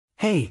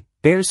Hey,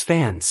 Bears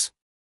fans!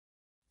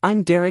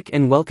 I'm Derek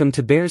and welcome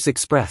to Bears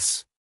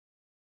Express.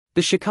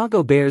 The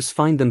Chicago Bears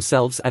find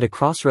themselves at a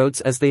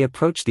crossroads as they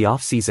approach the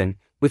offseason,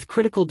 with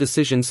critical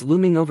decisions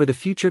looming over the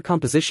future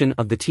composition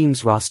of the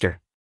team's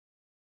roster.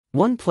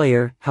 One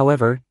player,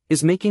 however,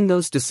 is making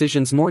those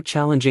decisions more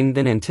challenging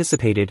than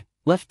anticipated: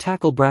 left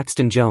tackle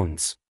Braxton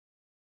Jones.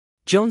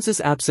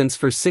 Jones's absence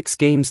for 6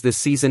 games this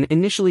season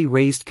initially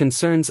raised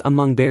concerns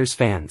among Bears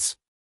fans.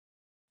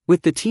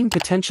 With the team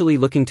potentially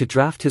looking to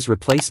draft his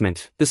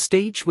replacement, the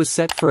stage was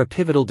set for a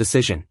pivotal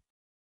decision.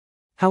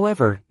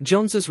 However,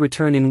 Jones's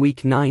return in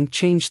Week 9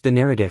 changed the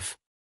narrative.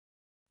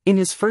 In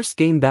his first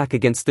game back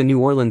against the New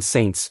Orleans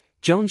Saints,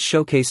 Jones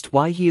showcased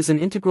why he is an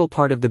integral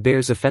part of the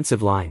Bears'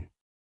 offensive line.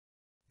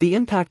 The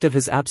impact of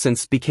his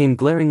absence became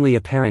glaringly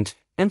apparent,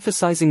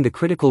 emphasizing the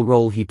critical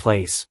role he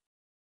plays.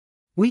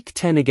 Week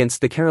 10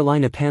 against the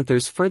Carolina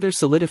Panthers further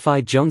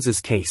solidified Jones's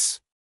case.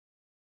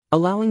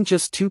 Allowing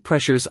just 2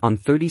 pressures on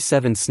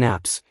 37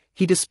 snaps,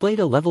 he displayed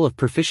a level of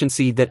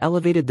proficiency that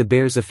elevated the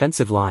Bears'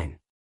 offensive line.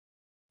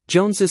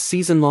 Jones's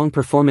season-long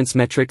performance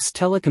metrics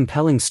tell a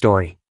compelling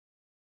story.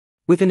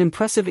 With an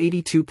impressive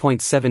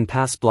 82.7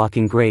 pass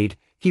blocking grade,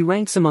 he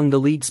ranks among the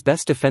league's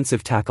best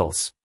offensive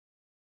tackles.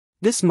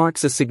 This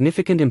marks a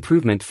significant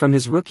improvement from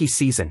his rookie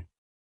season.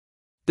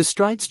 The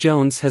strides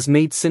Jones has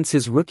made since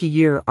his rookie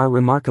year are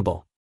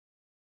remarkable.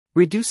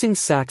 Reducing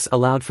sacks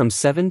allowed from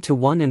 7 to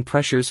 1 and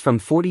pressures from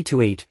 40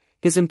 to 8,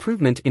 his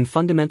improvement in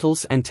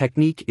fundamentals and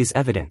technique is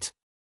evident.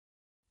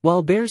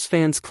 While Bears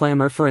fans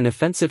clamor for an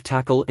offensive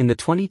tackle in the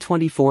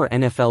 2024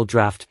 NFL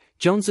Draft,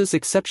 Jones's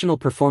exceptional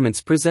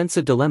performance presents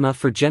a dilemma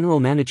for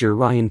general manager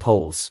Ryan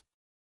Poles.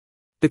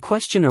 The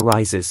question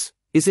arises: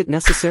 is it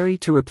necessary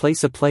to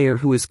replace a player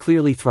who is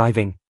clearly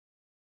thriving?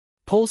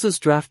 Poles's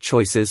draft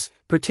choices,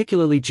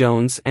 particularly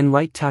Jones and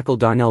right tackle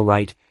Darnell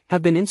Wright,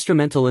 have been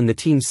instrumental in the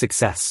team's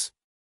success.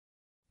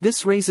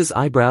 This raises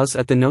eyebrows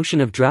at the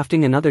notion of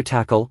drafting another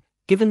tackle,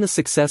 given the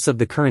success of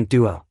the current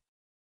duo.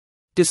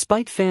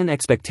 Despite fan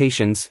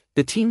expectations,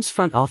 the team's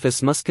front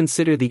office must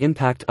consider the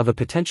impact of a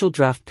potential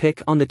draft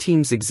pick on the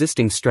team's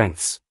existing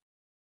strengths.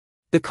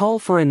 The call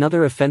for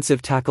another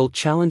offensive tackle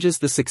challenges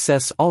the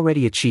success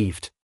already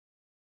achieved.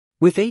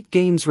 With 8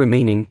 games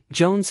remaining,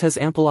 Jones has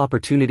ample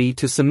opportunity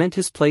to cement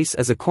his place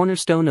as a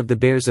cornerstone of the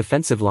Bears'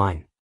 offensive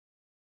line.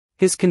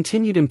 His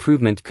continued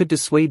improvement could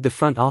dissuade the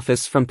front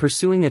office from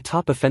pursuing a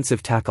top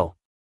offensive tackle.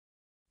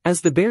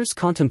 As the Bears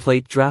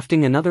contemplate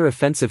drafting another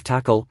offensive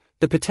tackle,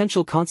 the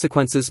potential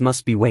consequences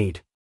must be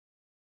weighed.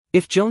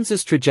 If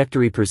Jones's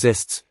trajectory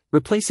persists,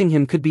 replacing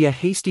him could be a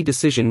hasty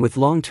decision with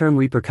long-term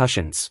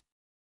repercussions.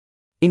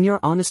 In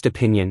your honest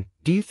opinion,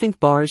 do you think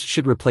Bears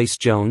should replace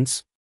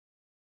Jones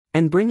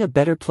and bring a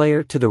better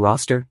player to the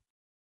roster?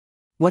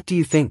 What do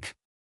you think?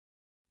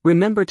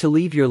 Remember to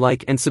leave your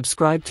like and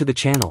subscribe to the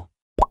channel.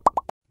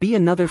 Be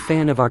another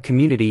fan of our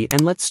community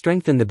and let's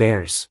strengthen the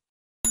Bears.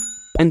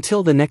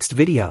 Until the next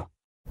video.